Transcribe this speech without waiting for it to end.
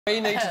We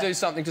need to do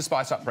something to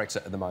spice up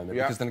Brexit at the moment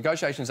because the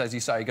negotiations, as you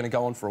say, are going to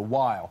go on for a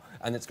while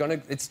and it's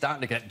starting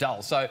to get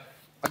dull. So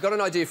I got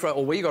an idea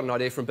we got an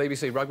idea from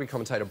BBC rugby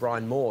commentator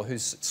Brian Moore,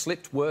 who's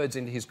slipped words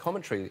into his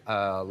commentary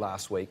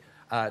last week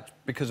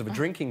because of a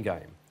drinking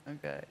game.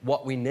 Okay.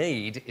 What we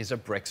need is a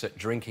Brexit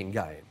drinking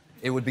game.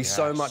 It would be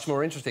so much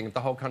more interesting if the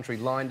whole country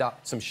lined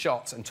up some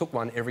shots and took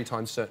one every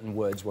time certain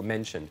words were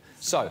mentioned.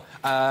 So,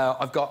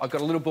 I've got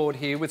a little board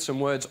here with some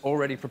words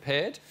already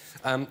prepared.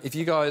 If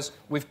you guys...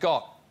 We've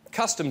got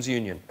customs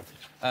union,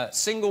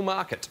 single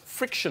market,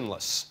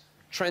 frictionless,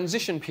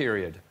 transition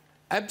period,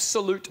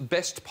 absolute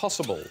best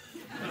possible,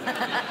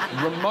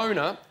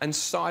 Ramona and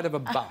side of a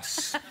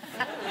bus.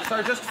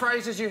 So just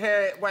phrases you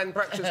hear when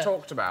Brexit's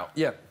talked about?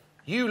 Yeah.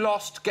 You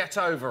lost, get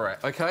over it.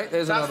 OK,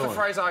 there's another one. That's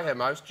the phrase I hear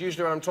most,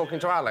 usually when I'm talking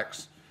to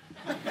Alex.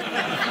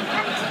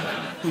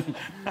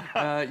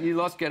 You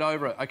lost, get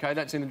over it. OK,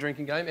 that's in the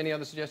drinking game. Any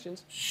other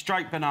suggestions?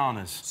 Straight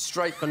bananas.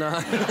 Straight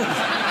bananas.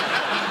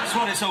 That's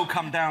what it's all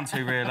come down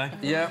to, really.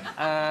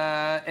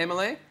 Yeah.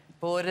 Emily?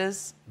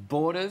 Borders.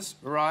 Borders,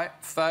 right.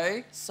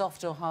 Faye?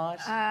 Soft or hard?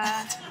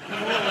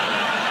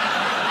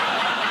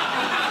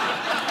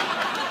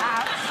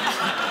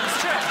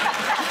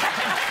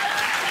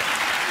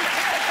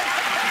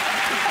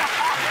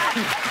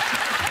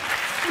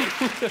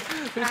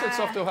 Who said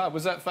soft or hard?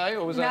 Was that Faye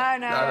or was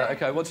that... No.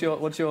 OK, what's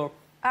your...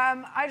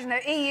 I don't know.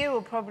 EU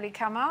will probably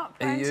come up,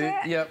 won't EU,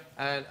 it? yep.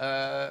 And,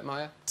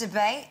 Maya?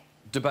 Debate.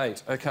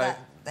 Debate, OK.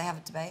 They have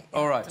a debate.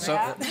 All right, so...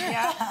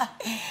 Yeah.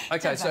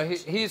 OK, so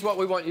here's what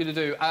we want you to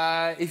do.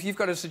 If you've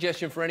got a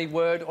suggestion for any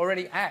word or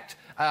any act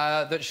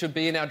that should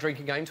be in our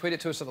drinking game, tweet it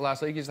to us at the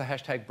last league. Use the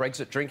hashtag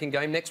Brexit drinking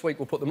game. Next week,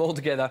 we'll put them all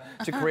together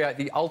to create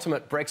the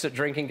ultimate Brexit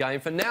drinking game.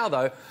 For now,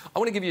 though, I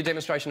want to give you a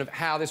demonstration of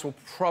how this will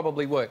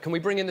probably work. Can we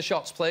bring in the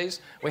shots, please?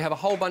 We have a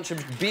whole bunch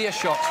of beer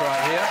shots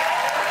right here.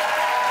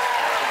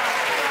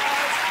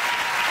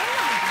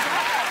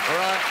 All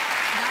right.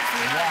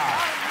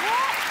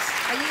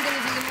 Are you going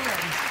to do them all?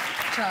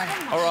 Try.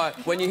 All right.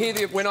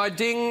 When I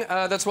ding,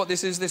 that's what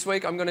this is this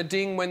week. I'm going to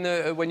ding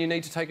when you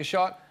need to take a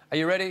shot. Are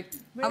you ready?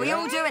 Are we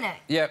all doing it?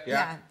 Yep.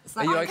 Yeah. It's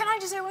like, Can I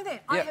just say one thing?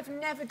 I have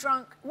never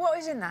drunk... What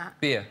is in that?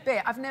 Beer.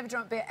 Beer. I've never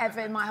drunk beer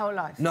ever in my whole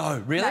life.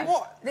 No, really? No.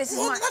 What? This is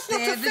my... That's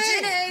not a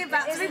thing.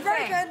 About to be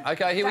broken.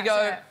 OK, here we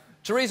go.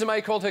 Theresa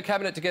May called her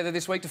cabinet together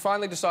this week to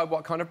finally decide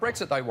what kind of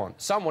Brexit they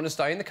want. Some want to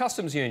stay in the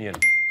customs union,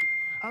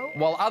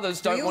 while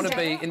others don't want to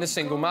be in the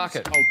single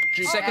market.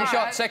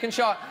 Second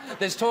shot.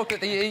 There's talk that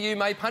the EU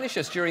may punish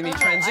us during the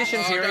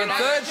transition period.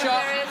 Third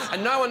shot,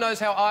 and no one knows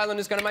how Ireland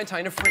is going to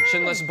maintain a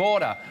frictionless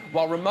border.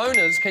 While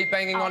Ramonas keep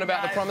banging on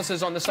about the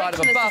promises on the side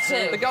of a bus,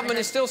 the government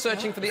is still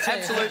searching for the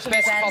absolute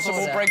best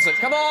possible Brexit.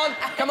 Come on,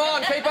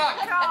 keep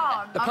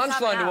up. The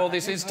punchline to all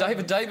this is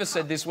David Davis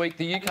said this week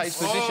the UK's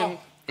position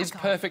is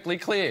perfectly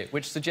clear,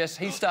 which suggests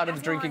he started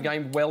the drinking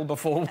game well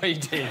before we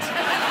did.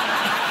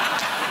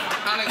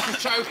 Alex is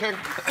choking.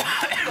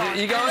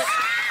 You guys?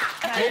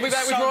 We'll be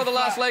back with more of the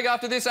last leg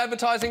after this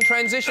advertising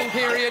transition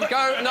period.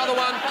 Go, another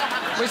one.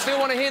 We still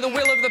want to hear the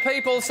will of the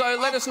people, so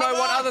let us know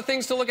what other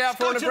things to look out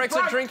for in a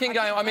Brexit drinking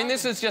game. I mean,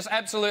 this is just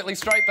absolutely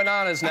straight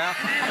bananas now.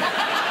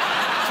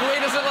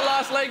 Tweet us at the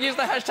last leg. Use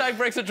the hashtag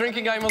Brexit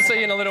drinking game. We'll see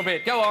you in a little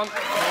bit. Go on.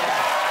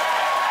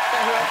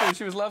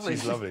 She was lovely.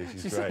 She's lovely.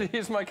 She's great. Said,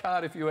 here's my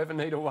card if you ever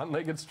need a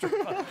one-legged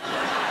stripper.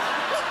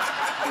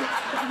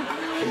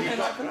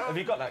 Have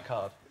you got that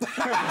card?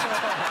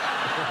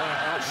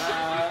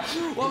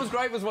 What was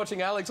great was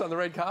watching Alex on the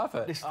red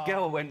carpet. This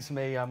girl went to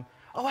me, oh,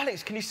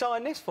 Alex, can you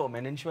sign this for me?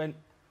 And then she went,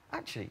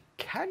 actually,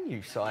 can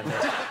you sign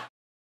this?